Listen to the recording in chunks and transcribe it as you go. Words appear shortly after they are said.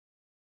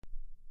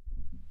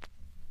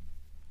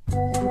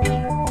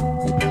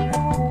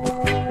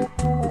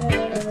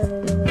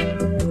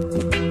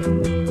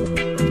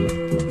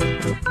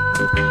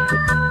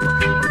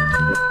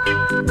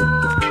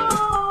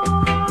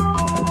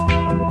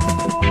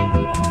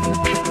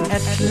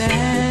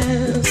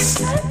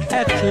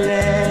At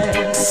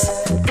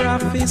last,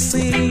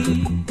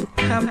 prophecy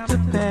come to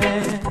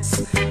pass.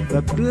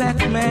 The black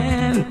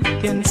man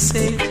can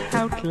say it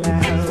out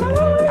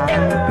loud.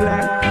 I'm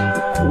black.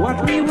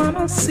 What we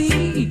wanna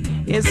see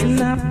is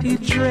not the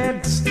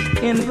dreads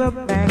in the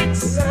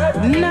banks,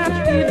 not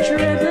the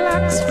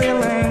dreadlocks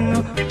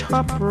filling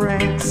top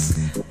ranks.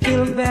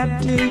 Till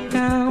that day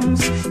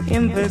comes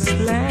in this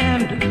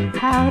land,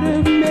 out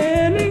of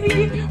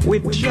many, we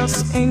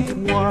just ain't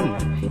one.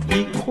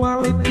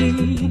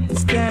 Equality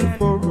stand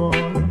for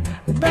all.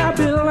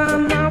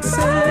 Babylon, I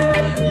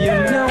say, you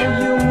know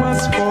you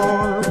must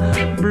fall.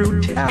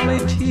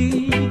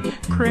 Brutality,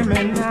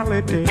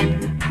 criminality.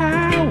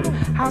 How?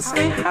 I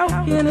say, how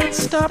can it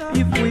stop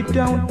if we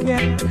don't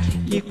get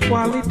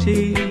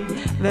equality?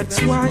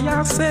 That's why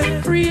I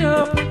said free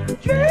up.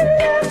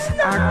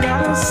 I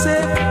gotta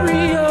say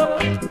free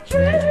up.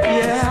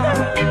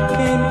 Yeah,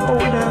 can't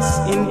hold us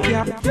in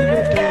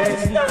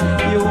captivity.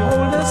 You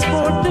hold us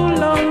for too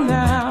long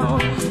now.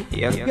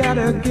 You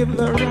gotta give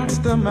the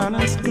Rasta man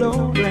his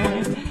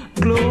glory,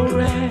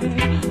 glory,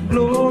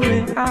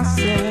 glory, I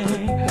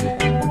say.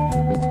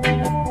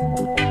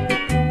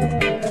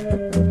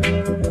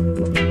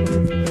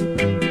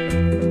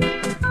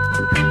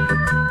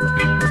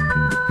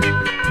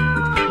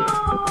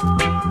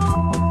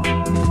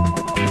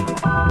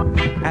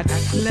 At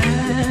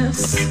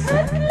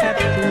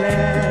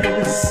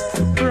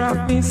last,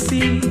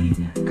 prophecy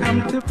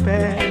come to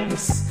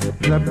pass.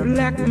 The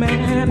black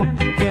man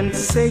can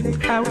say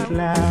it out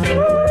loud.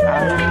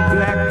 I'm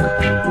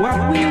black.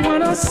 What we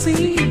wanna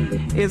see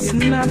is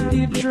not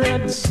the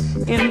dreads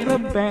in the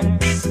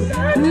banks,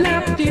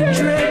 not the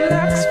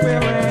dreadlocks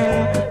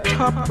filling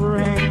top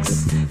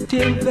ranks.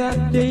 Till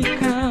that day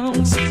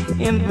comes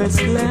in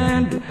this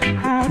land,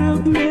 out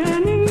of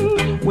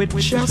many, we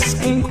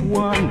just ain't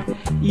one.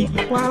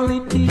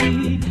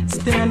 Equality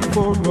stand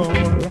for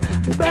all.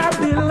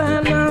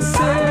 Babylon, I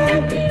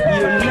say,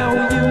 you know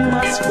you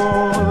must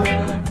fall.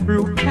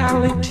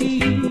 Brutality,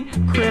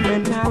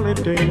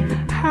 criminality.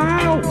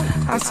 How?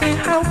 I say,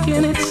 how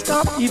can it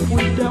stop if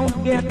we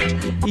don't get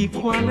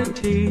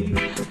equality?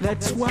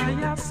 That's why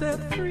I said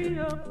free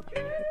up.